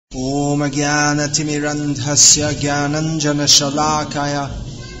Om Jnanatimidandhasya Jnananjanashalakaya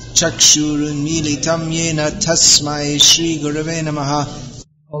Chakshurunmilitam Yena Tasmai Shri Gurave Namaha.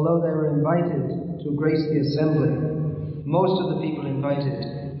 Although they were invited to grace the assembly, most of the people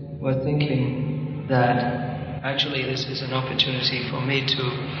invited were thinking that actually this is an opportunity for me to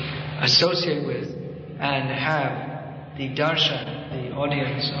associate with and have the darshan, the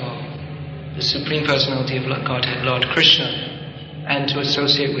audience of the Supreme Personality of Godhead, Lord Krishna, and to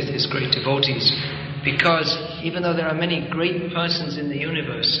associate with His great devotees. Because even though there are many great persons in the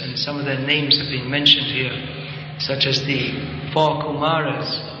universe, and some of their names have been mentioned here, such as the 4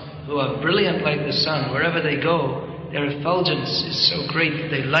 Kumaras, who are brilliant like the sun, wherever they go, their effulgence is so great that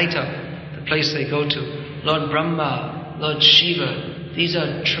they light up the place they go to. Lord Brahma, Lord Shiva, these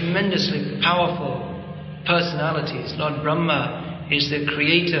are tremendously powerful personalities. Lord Brahma is the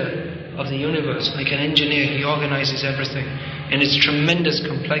creator of the universe. Like an engineer, he organizes everything in its tremendous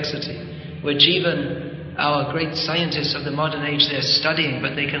complexity, which even our great scientists of the modern age, they're studying,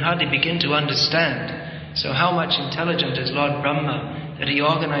 but they can hardly begin to understand. So how much intelligent is Lord Brahma that he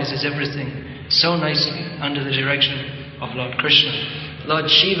organizes everything so nicely under the direction of Lord Krishna. Lord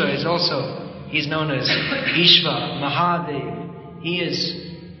Shiva is also, he's known as Ishva, Mahadev. He is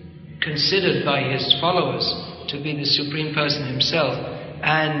considered by his followers to be the Supreme Person himself,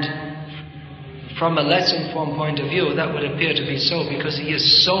 and from a less informed point of view, that would appear to be so, because he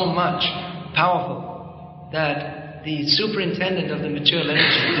is so much powerful that the superintendent of the material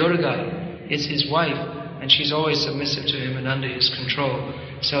energy, Durga, is his wife, and she's always submissive to him and under his control.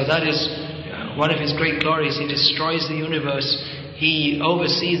 So that is one of his great glories. He destroys the universe. He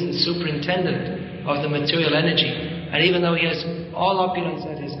oversees the superintendent of the material energy. And even though he has all opulence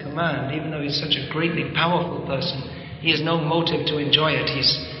at his command, even though he's such a greatly powerful person, he has no motive to enjoy it.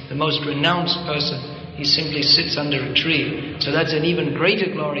 He's the most renounced person. He simply sits under a tree. So that's an even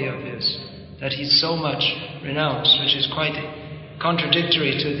greater glory of his, that he's so much renounced, which is quite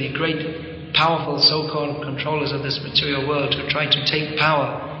contradictory to the great powerful so-called controllers of this material world who try to take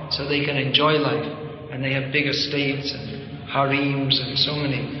power so they can enjoy life, and they have big estates and harems and so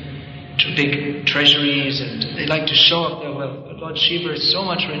many big treasuries, and they like to show off their wealth. But Lord Shiva is so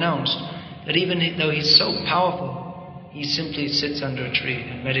much renounced that even though he's so powerful, he simply sits under a tree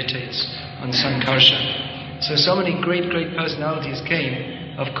and meditates on Sankarsha. So many great personalities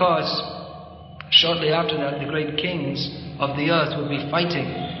came. Of course, shortly after that, the great kings of the earth will be fighting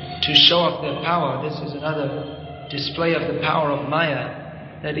to show off their power. This is another display of the power of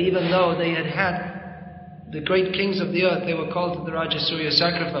Maya, that even though they had the great kings of the earth, they were called to the Rajasuya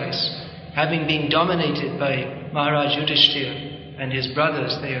sacrifice, having been dominated by Maharaj Yudhishthira and his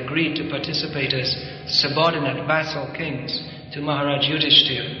brothers. They agreed to participate as subordinate vassal kings to Maharaj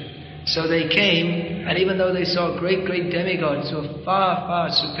Yudhishthira. So they came, and even though they saw great demigods who were far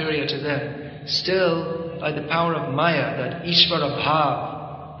superior to them, still by the power of Maya, that Ishvara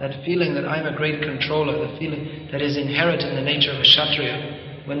Bhav, that feeling that I'm a great controller, the feeling that is inherent in the nature of a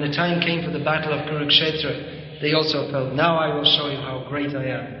Kshatriya, when the time came for the battle of Kurukshetra, they also felt, now I will show you how great I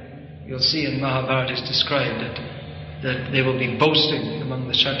am. You'll see in Mahabharata is described that they will be boasting among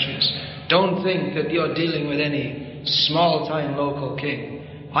the Kshatriyas. Don't think that you're dealing with any small-time local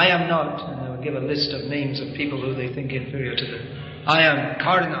king. I am not, and they will give a list of names of people who they think inferior to them. I am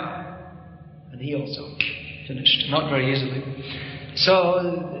Karna, and he also finished, not very easily.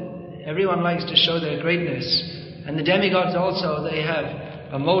 So everyone likes to show their greatness, and the demigods also, they have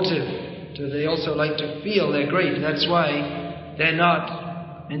a motive. They also like to feel they're great. That's why they're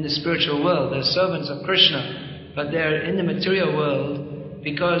not in the spiritual world. They're servants of Krishna, but they're in the material world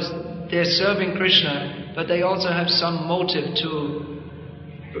because they're serving Krishna, but they also have some motive to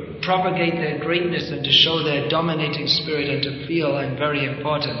propagate their greatness and to show their dominating spirit and to feel I'm very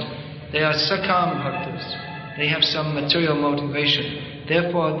important. They are sakam bhaktas. They have some material motivation.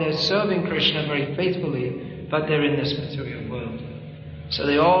 Therefore, they're serving Krishna very faithfully, but they're in this material world. So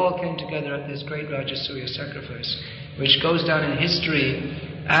they all came together at this great Rajasuya sacrifice, which goes down in history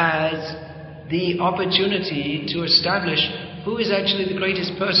as the opportunity to establish who is actually the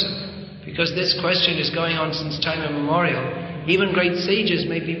greatest person. Because this question is going on since time immemorial. Even great sages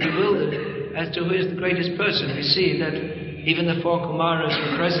may be bewildered as to who is the greatest person. We see that even the 4 Kumaras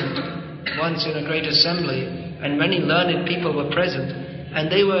were present once in a great assembly, and many learned people were present,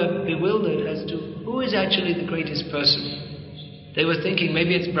 and they were bewildered as to who is actually the greatest person. They were thinking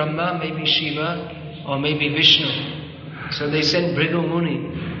maybe it's Brahma, maybe Shiva, or maybe Vishnu. So they sent Bhrigu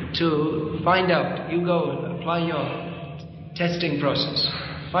Muni to find out. You go and apply your testing process.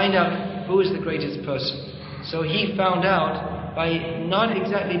 Find out who is the greatest person. So he found out by, not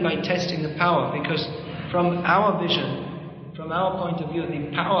exactly by testing the power, because from our vision, from our point of view,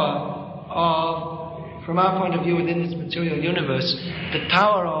 from our point of view within this material universe, the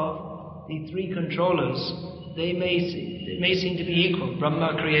power of the three controllers, they may seem to be equal.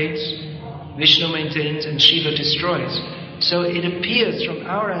 Brahma creates, Vishnu maintains, and Shiva destroys. So it appears from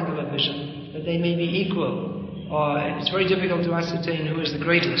our angle of vision that they may be equal, or it's very difficult to ascertain who is the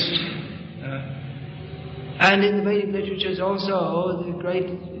greatest. And in the Vedic literatures also, the great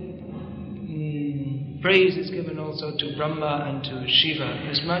praise is given also to Brahma and to Shiva,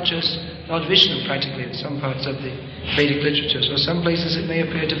 as much as Lord Vishnu practically in some parts of the Vedic literatures, or some places it may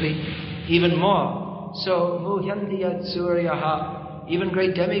appear to be even more. So, muhyanti yat suryaha, even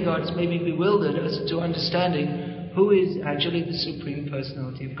great demigods may be bewildered as to understanding who is actually the Supreme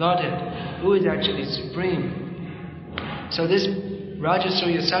Personality of Godhead, who is actually supreme. So this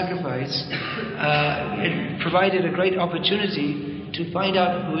Rajasurya sacrifice, it provided a great opportunity to find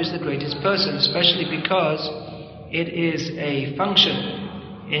out who is the greatest person, especially because it is a function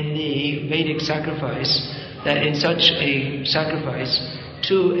in the Vedic sacrifice, that in such a sacrifice,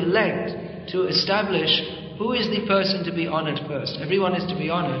 to elect, to establish who is the person to be honored first. Everyone is to be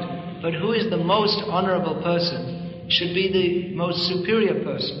honored, but who is the most honorable person should be the most superior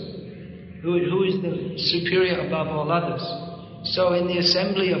person. Who is the superior above all others. So in the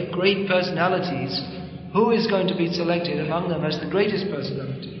assembly of great personalities, who is going to be selected among them as the greatest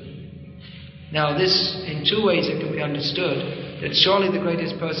personality? Now this, in two ways it can be understood, that surely the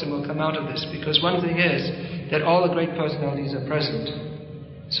greatest person will come out of this, because one thing is that all the great personalities are present.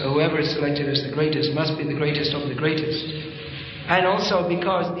 So whoever is selected as the greatest must be the greatest of the greatest. And also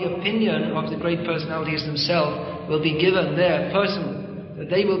because the opinion of the great personalities themselves will be given there personally, that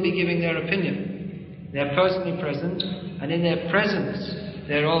they will be giving their opinion. They're personally present, and in their presence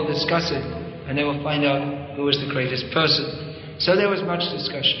they're all discussing, and they will find out who is the greatest person. So there was much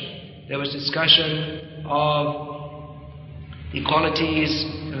discussion. There was discussion of the qualities.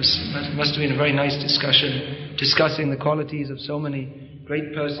 It must have been a very nice discussion, discussing the qualities of so many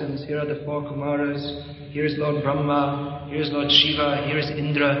great persons. Here are the four Kumaras, here is Lord Brahma, here is Lord Shiva, here is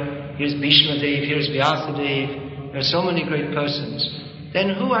Indra, here is Bhishmadev, here is Vyasadeva. There are so many great persons.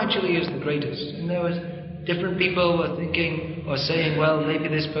 Then who actually is the greatest? And there was different people were thinking or saying, well, maybe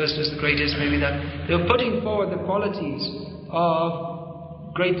this person is the greatest, maybe that. They were putting forward the qualities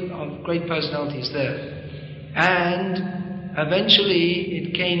of great personalities there. And eventually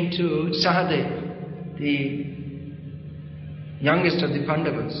it came to Sahadeva, the youngest of the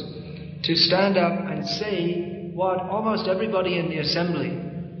Pandavas, to stand up and say what almost everybody in the assembly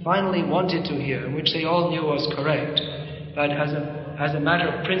finally wanted to hear, which they all knew was correct, but as a matter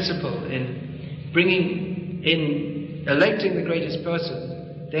of principle in electing the greatest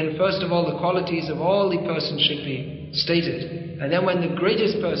person, then first of all the qualities of all the persons should be stated. And then when the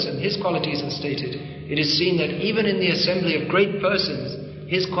greatest person, his qualities are stated, it is seen that even in the assembly of great persons,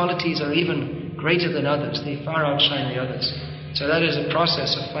 his qualities are even greater than others. They far outshine the others. So that is a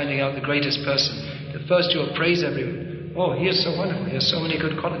process of finding out the greatest person. The first you will praise everyone. Oh, he is so wonderful, he has so many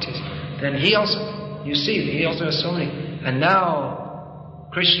good qualities. Then he also, you see, he also has so many. And now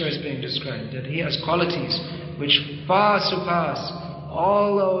Krishna is being described, that he has qualities which far surpass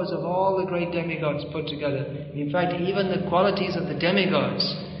all those of all the great demigods put together. In fact, even the qualities of the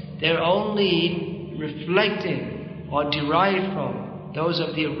demigods, they're only reflecting or derived from those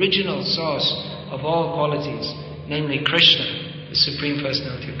of the original source of all qualities, namely Krishna, the Supreme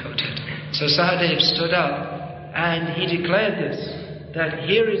Personality of Godhead. So Sahadeva stood up and he declared this, that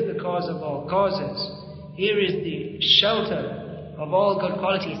here is the cause of all causes, here is the shelter of all good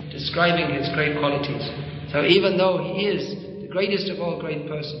qualities, describing his great qualities. So even though he is the greatest of all great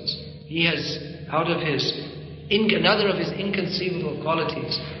persons, he has, out of another of his inconceivable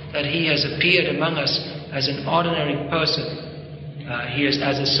qualities, that he has appeared among us as an ordinary person. He is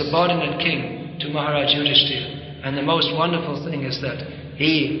as a subordinate king to Maharaj Yudhishthira. And the most wonderful thing is that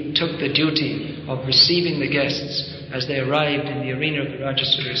he took the duty of receiving the guests as they arrived in the arena of the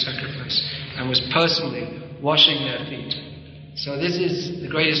Rajasurya sacrifice, and was personally washing their feet. So this is the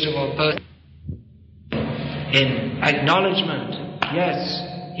greatest of all persons. In acknowledgement, yes,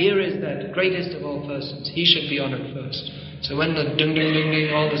 here is that greatest of all persons. He should be honored first. So when the ding ding ding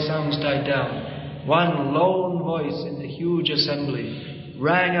ding, all the sounds died down, one lone voice in the huge assembly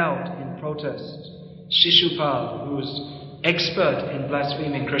rang out in protest. Shishupal, who was expert in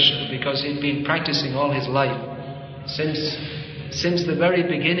blaspheming Krishna because he'd been practicing all his life. Since the very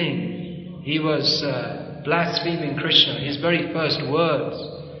beginning, he was blaspheming Krishna, his very first words.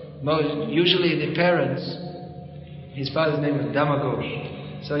 Usually the parents, his father's name was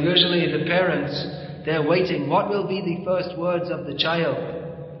Damagosh, so usually the parents, they're waiting, what will be the first words of the child?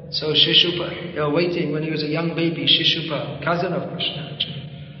 So Shishupal, they were waiting when he was a young baby, Shishupal, cousin of Krishna actually.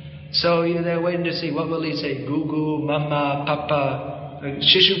 So they were waiting to see what will he say, Gugu, Mama, Papa.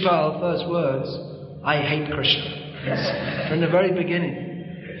 Shishupal, first words, I hate Krishna. Yes. From the very beginning.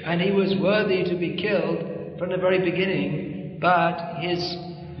 And he was worthy to be killed from the very beginning, but his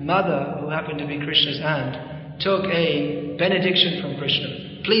mother, who happened to be Krishna's aunt, took a benediction from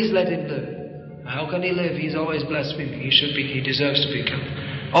Krishna. Please let him live. How can he live? He's always blaspheming. He deserves to be killed.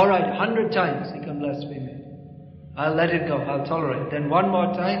 Alright, 100 times he can blaspheme me. I'll let it go, I'll tolerate. Then one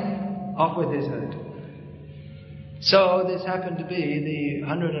more time, off with his head. So this happened to be the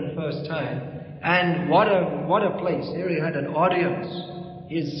 101st time. And what a place. Here he had an audience.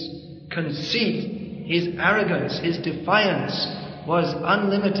 His conceit, his arrogance, his defiance was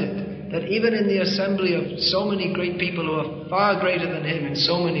unlimited. That even in the assembly of so many great people who are far greater than him in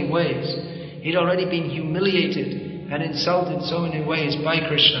so many ways, he'd already been humiliated and insulted so many ways by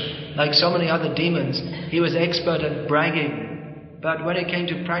Krishna. Like so many other demons, he was expert at bragging. But when it came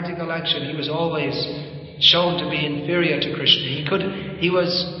to practical action, he was always shown to be inferior to Krishna. He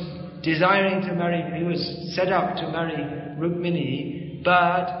was desiring to marry, he was set up to marry Rukmini,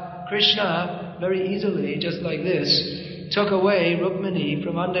 but Krishna very easily, just like this, took away Rukmini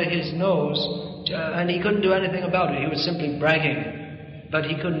from under his nose, and he couldn't do anything about it. He was simply bragging, but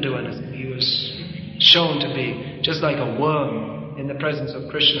he couldn't do anything. He was shown to be just like a worm in the presence of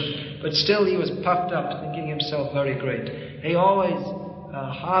Krishna. But still he was puffed up, thinking himself very great. He always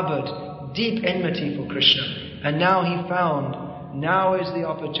harbored deep enmity for Krishna. And now he found, now is the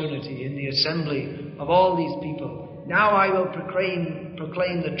opportunity in the assembly of all these people. Now I will proclaim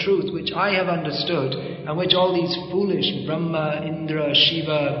the truth which I have understood, and which all these foolish Brahma, Indra,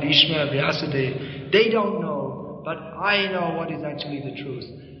 Shiva, Bhishma, Vyasadeva, they don't know, but I know what is actually the truth.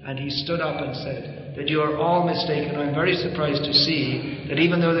 And he stood up and said that you are all mistaken. I'm very surprised to see that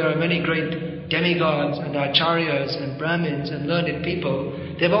even though there are many great demigods and acharyas and brahmins and learned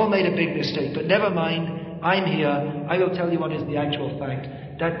people, they've all made a big mistake. But never mind, I'm here, I will tell you what is the actual fact.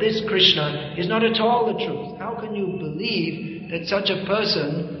 That this Krishna is not at all the truth. How can you believe that such a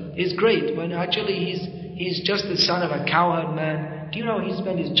person is great when actually he's just the son of a cowherd man? Do you know he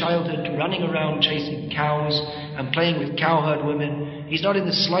spent his childhood running around chasing cows and playing with cowherd women? He's not in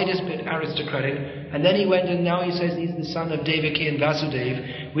the slightest bit aristocratic. And then he went and now he says he's the son of Devaki and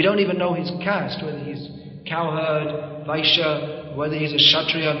Vasudeva. We don't even know his caste, whether he's cowherd, Vaishya, whether he's a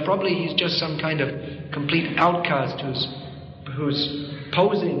Kshatriya. Probably he's just some kind of complete outcast who's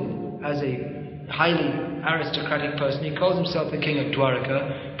posing as a highly aristocratic person. He calls himself the king of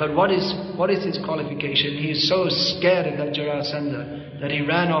Dwaraka, but what is his qualification? He is so scared of that Jarasandha that he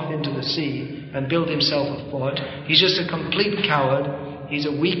ran off into the sea and built himself a fort. He's just a complete coward. He's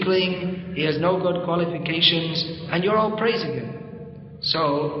a weakling. He has no good qualifications, and you're all praising him.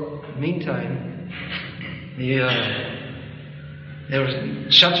 So, meantime, there was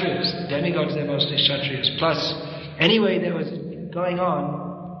Kshatriyas, demigods, they're mostly Kshatriyas. Plus, anyway, there was going on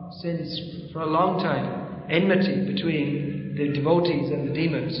since for a long time enmity between the devotees and the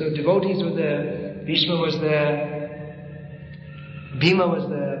demons. So devotees were there, Bhishma was there, Bhima was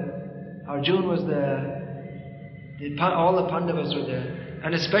there, Arjuna was there, all the Pandavas were there,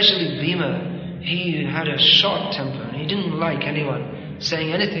 and especially Bhima. He had a short temper and he didn't like anyone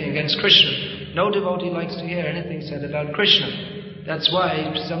saying anything against Krishna. No devotee likes to hear anything said about Krishna. That's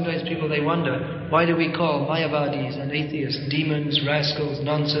why sometimes people, they wonder, why do we call Mayavadis and atheists demons, rascals,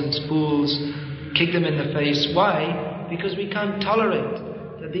 nonsense, fools, kick them in the face? Why? Because we can't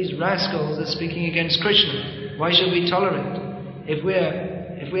tolerate that these rascals are speaking against Krishna. Why should we tolerate? If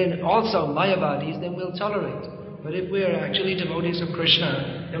we're also Mayavadis, then we'll tolerate. But if we're actually devotees of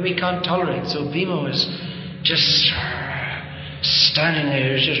Krishna, then we can't tolerate. So Bhima was just standing there,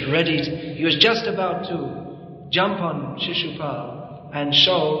 he was just ready. He was just about to jump on Shishupal and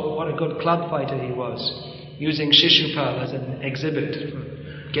show what a good club fighter he was, using Shishupal as an exhibit for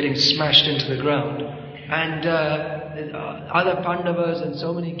getting smashed into the ground. And other Pandavas and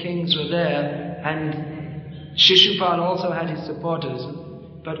so many kings were there, and Shishupal also had his supporters.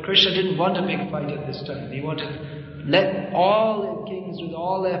 But Krishna didn't want a big fight at this time. He wanted, let all the kings with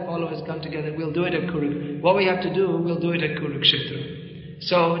all their followers come together. We'll do it at Kurukshetra. What we have to do, we'll do it at Kurukshetra.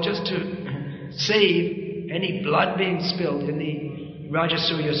 So just to save any blood being spilled in the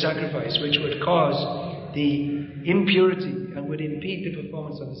Rajasuya sacrifice, which would cause the impurity and would impede the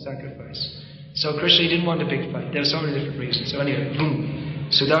performance of the sacrifice. So Krishna didn't want a big fight. There are so many different reasons. So anyway, boom,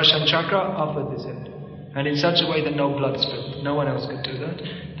 Sudarshan Chakra offered this head. And in such a way that no blood spilled. No one else could do that.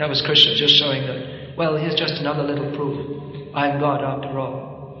 That was Krishna just showing that, well, here's just another little proof. I'm God after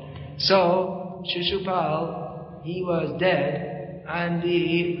all. So, Shishupal, he was dead, and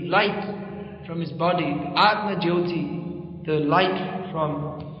the light from his body, Atma Jyoti, the light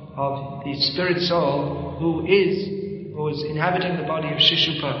of the spirit soul who is inhabiting the body of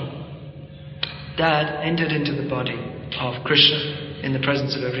Shishupal, that entered into the body of Krishna in the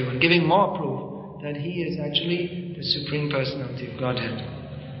presence of everyone, giving more proof that he is actually the Supreme Personality of Godhead.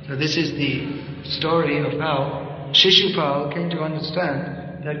 So this is the story of how Shishupal came to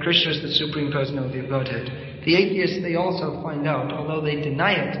understand that Krishna is the Supreme Personality of Godhead. The atheists, they also find out, although they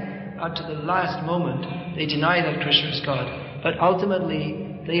deny it, up to the last moment, they deny that Krishna is God. But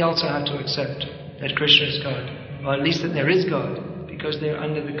ultimately, they also have to accept that Krishna is God, or at least that there is God, because they are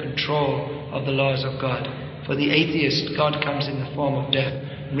under the control of the laws of God. For the atheist, God comes in the form of death.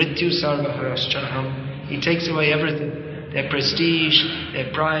 Mrityu sarva haraschaham. He takes away everything. Their prestige,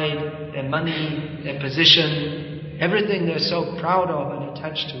 their pride, their money, their position, everything they're so proud of and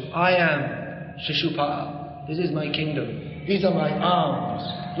attached to. I am Shishupal. This is my kingdom. These are my arms.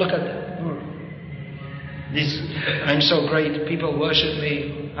 Look at them. I'm so great. People worship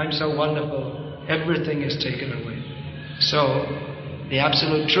me. I'm so wonderful. Everything is taken away. So, the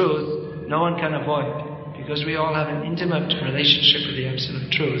absolute truth, no one can avoid, because we all have an intimate relationship with the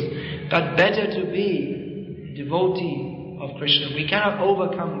absolute truth. But better to be a devotee of Krishna. We cannot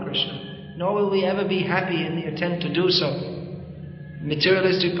overcome Krishna, nor will we ever be happy in the attempt to do so.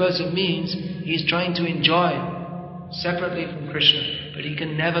 Materialistic person means he's trying to enjoy separately from Krishna, but he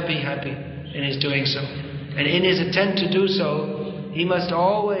can never be happy in his doing so. And in his attempt to do so, he must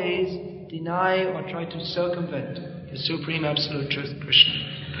always deny or try to circumvent the Supreme Absolute Truth, Krishna.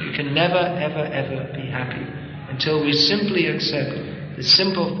 But you can never, ever, ever be happy until we simply accept the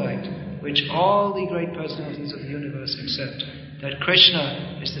simple fact, which all the great personalities of the universe accept, that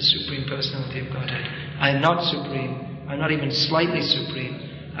Krishna is the Supreme Personality of Godhead. I am not supreme. I'm not even slightly supreme.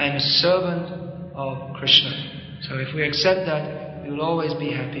 I am a servant of Krishna. So if we accept that, we will always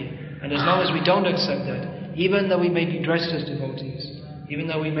be happy. And as long as we don't accept that, even though we may be dressed as devotees, even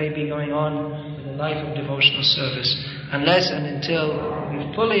though we may be going on with a life of devotional service, unless and until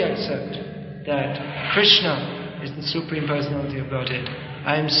we fully accept that Krishna is the Supreme Personality of Godhead,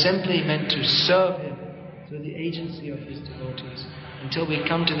 I am simply meant to serve Him through the agency of His devotees. Until we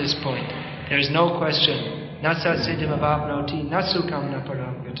come to this point, there is no question. Nasa siddhim avapnoti nasukam na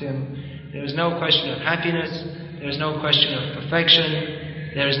param gatim. There is no question of happiness. There is no question of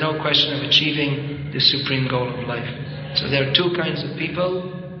perfection. There is no question of achieving the supreme goal of life. So there are two kinds of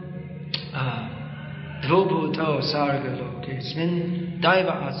people. Dvobhuto sarga lokesmin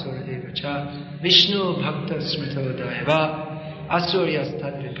daiva asura devacha Vishnu bhakta smrito daiva asuryas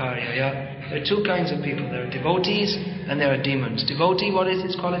tadviparyaya. There are two kinds of people. There are devotees and there are demons. Devotee, what is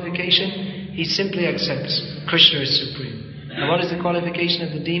his qualification? He simply accepts Krishna is supreme. And what is the qualification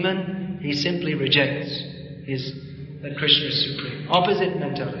of the demon? He simply rejects that Krishna is supreme. Opposite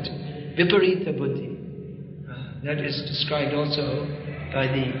mentality. Viparita buddhi. That is described also by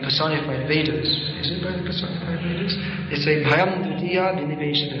the personified Vedas. Is it by the personified Vedas? They say bhayam dvitiya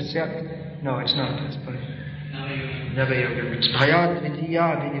viniveshadasyat. No, it's not. It's by Navayoga. It's bhayat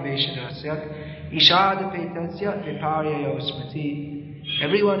dvitiya viniveshadasyat. Ishadapetasya viparyayo smriti.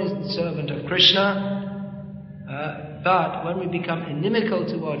 Everyone is the servant of Krishna, but when we become inimical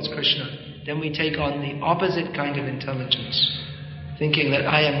towards Krishna, then we take on the opposite kind of intelligence, thinking that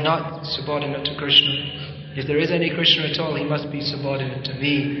I am not subordinate to Krishna. If there is any Krishna at all, he must be subordinate to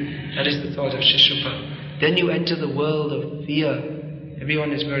me. That is the thought of Shishupal. Then you enter the world of fear.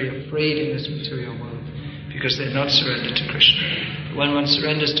 Everyone is very afraid in this material world because they're not surrendered to Krishna. But when one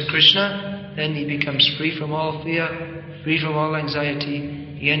surrenders to Krishna, then he becomes free from all fear, free from all anxiety.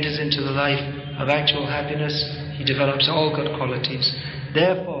 He enters into the life of actual happiness. He develops all good qualities.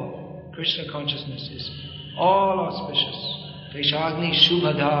 Therefore, Krishna consciousness is all auspicious. Deshagni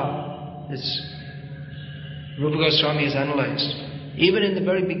Shubhada. This Rupa Goswami has analyzed. Even in the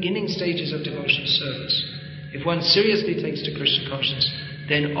very beginning stages of devotional service, if one seriously takes to Krishna consciousness,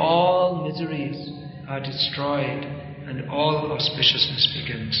 then all miseries are destroyed and all auspiciousness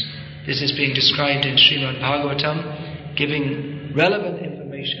begins. This is being described in Srimad Bhagavatam, giving relevant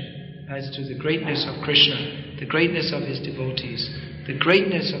information as to the greatness of Krishna, the greatness of his devotees, the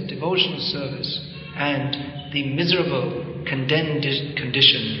greatness of devotional service, and the miserable, condemned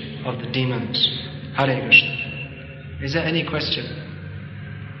condition of the demons. Hare Krishna. Is there any question?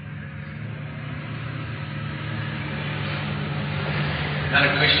 Not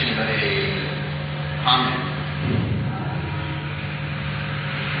a question, but a comment.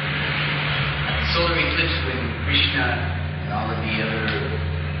 At the solar eclipse, when Krishna and all of the other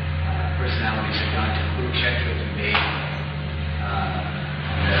personalities have gone to Kurukshetra to make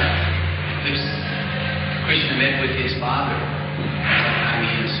the eclipse, Krishna met with his father, sometime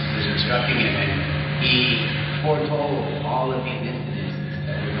he was instructing him, and he foretold all of these incidents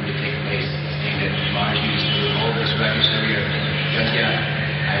that were going to take place, saying that Maharaj used to hold this Rajasuriya Yajna,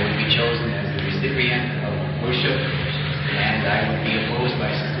 I would be chosen as the recipient of worship, and I would be opposed by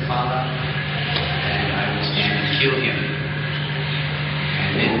Sistapala, and I would stand and kill him.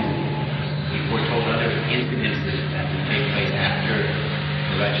 And then he foretold other incidents that would take place after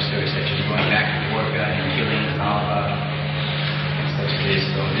the Rajasuriya, such as going back to Dwarka and killing Kalpa, and such as this.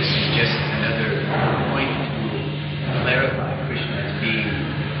 So this is just another point to clarify Krishna as being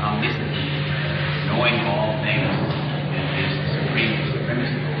omniscient, knowing all things, and his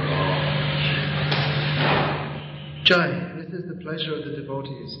supremacy over all. Jai, this is the pleasure of the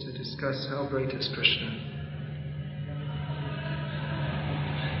devotees to discuss how great is Krishna.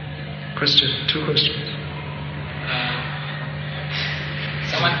 Question, 2 questions.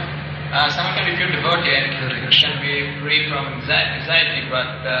 Someone can be pure devotee and can be free from anxiety,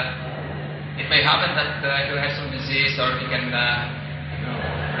 but it may happen that he will have some disease, or he can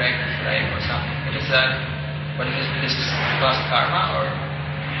break his leg or something. This is past karma, or?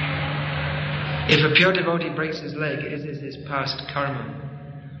 If a pure devotee breaks his leg, is his past karma?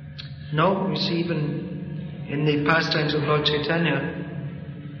 No, you see, even in the pastimes of Lord Chaitanya,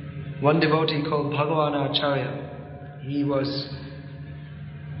 one devotee called Bhagavan Acharya, he was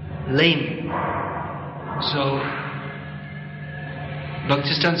lame. So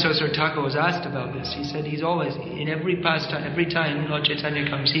Bhaktisiddhanta Saraswati Thakur was asked about this. He said he's always, in every pastime, every time Lord Chaitanya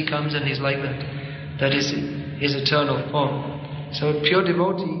comes, he comes and he's like that. That is his eternal form. So a pure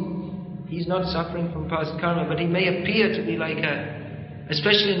devotee, he's not suffering from past karma, but he may appear to be like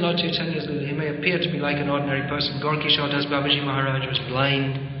especially in Lord Chaitanya's Lila, he may appear to be like an ordinary person. Gaur-Kishore Das Babaji Maharaj was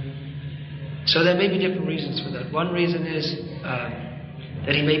blind. So there may be different reasons for that. One reason is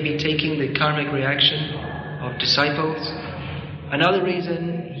that he may be taking the karmic reaction of disciples. Another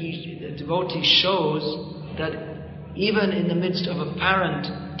reason, the devotee shows that even in the midst of apparent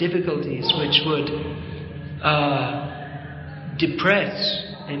difficulties which would depress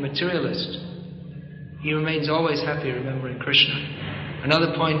a materialist, he remains always happy remembering Krishna.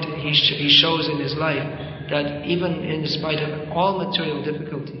 Another point, he shows in his life that even in spite of all material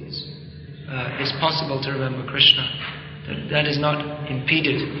difficulties, it's possible to remember Krishna. That is not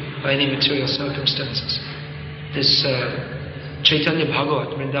impeded by any material circumstances. This Chaitanya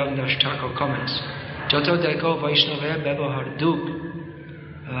Bhagavat, Vrindavan Das Thakur comments, Jato deko Vaishnava Bevahar Duk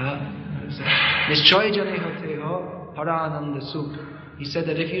Nishchoy Jane Hote Ho Parananda Sukh. He said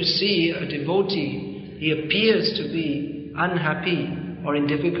that if you see a devotee, he appears to be unhappy or in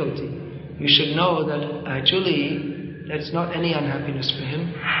difficulty, you should know that actually that's not any unhappiness for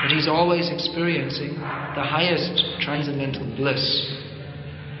him, but he's always experiencing the highest transcendental bliss.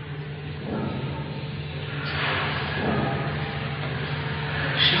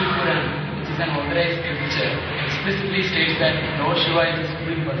 Shiva Puran, which is an authorized scripture, explicitly states that Lord Shiva is the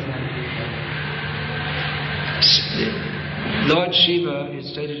Supreme Personality. Lord Shiva is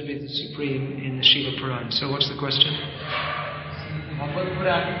stated to be the Supreme in the Shiva Puran. So what's the question? Bhagavad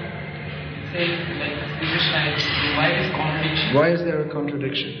Puran says like Krishna is, why this contradiction? Why is there a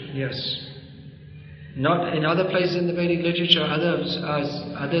contradiction? Yes. Not in other places in the Vedic literature, others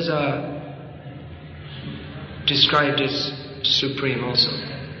are described as supreme also.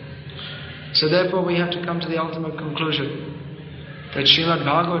 So therefore we have to come to the ultimate conclusion that Srimad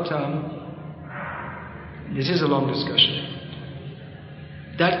Bhagavatam, this is a long discussion,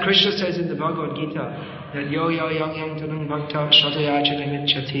 that Krishna says in the Bhagavad Gita that yo yang yang tanung bhakta shatayachana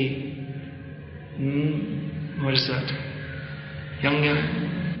mitchati. What is that? Yang yang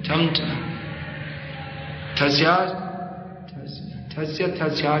tam tasya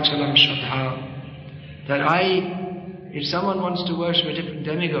chalam shadha. That if someone wants to worship a different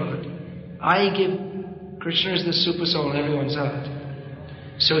demigod, I give Krishna is the super soul in everyone's heart.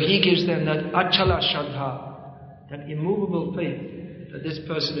 So he gives them that achala shadha, that immovable faith that this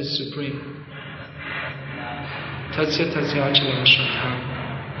person is supreme. Tasya achalam shadha.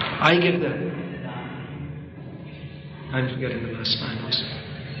 I give them. I'm forgetting the last line also.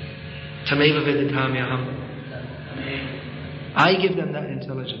 Tameva vididhamyaham. I give them that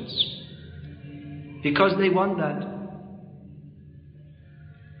intelligence. Because they want that.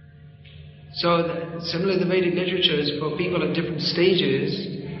 So similarly the Vedic literature is for people at different stages,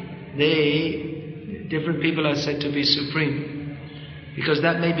 different people are said to be supreme. Because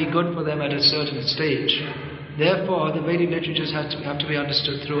that may be good for them at a certain stage. Therefore the Vedic literatures have to be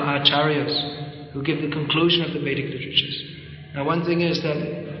understood through acharyas, who give the conclusion of the Vedic literatures. Now one thing is that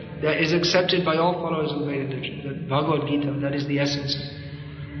is accepted by all followers of the Vedic literature, that Bhagavad Gita, that is the essence.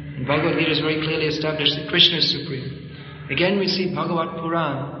 And Bhagavad Gita is very clearly established that Krishna is supreme. Again we see Bhagavat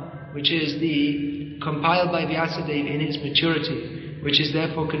Puran, which is compiled by Vyasadeva in its maturity, which is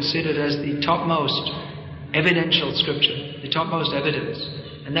therefore considered as the topmost evidential scripture, the topmost evidence.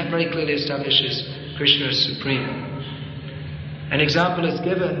 And that very clearly establishes Krishna as supreme. An example is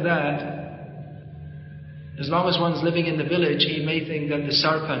given that as long as one's living in the village, he may think that the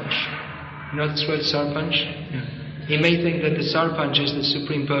sarpanch, you know this word sarpanch? Yeah. He may think that the sarpanch is the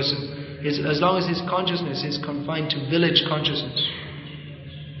supreme person. As long as his consciousness is confined to village consciousness.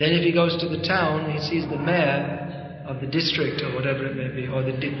 Then if he goes to the town, he sees the mayor of the district or whatever it may be, or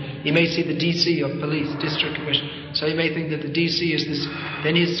he may see the DC of police, district commission. So he may think that the DC is this,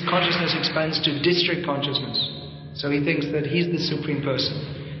 then his consciousness expands to district consciousness. So he thinks that he's the supreme person.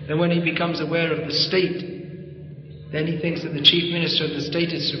 Then when he becomes aware of the state, then he thinks that the chief minister of the state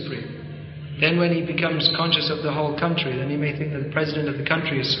is supreme. Then when he becomes conscious of the whole country, then he may think that the president of the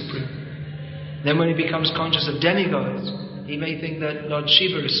country is supreme. Then when he becomes conscious of demigods, he may think that Lord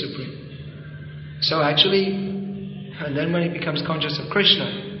Shiva is supreme. So actually, and then when he becomes conscious of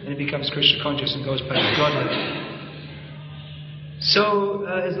Krishna, then he becomes Krishna conscious and goes back to Godhead. So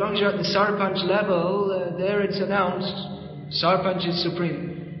as long as you're at the Sarpanch level, there it's announced, Sarpanch is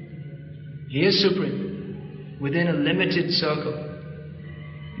supreme. He is supreme within a limited circle.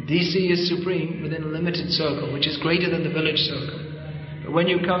 DC is supreme within a limited circle, which is greater than the village circle. But when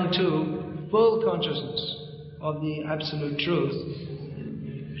you come to full consciousness of the absolute truth,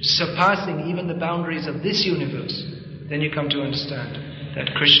 surpassing even the boundaries of this universe, then you come to understand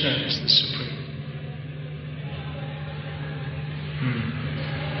that Krishna is the supreme.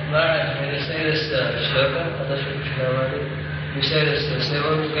 Maharaj, when you say this shloka, you say this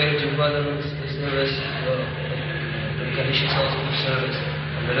sevam kaya jivadam is the service, the conditions also of service,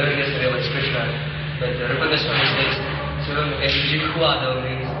 and the learning is real is Krishna. But the Rupa Goswami says sevam kaya jivadam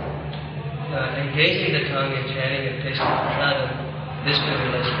means engaging the tongue in chanting and tasting prasadam. This can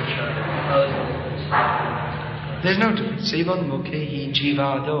realize Krishna. How is the difference? There's no difference. Sevan mukhehi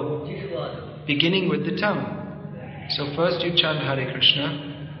jivado. Beginning with the tongue. So first you chant Hare Krishna.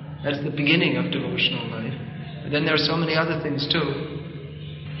 That's the beginning of devotional life. But then there are so many other things too.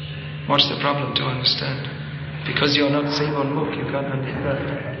 What's the problem to understand? Because you're not Sevan mukh, you can't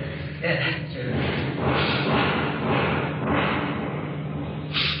understand.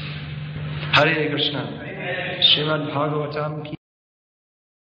 Hare Krishna. Srimad Bhagavatam ki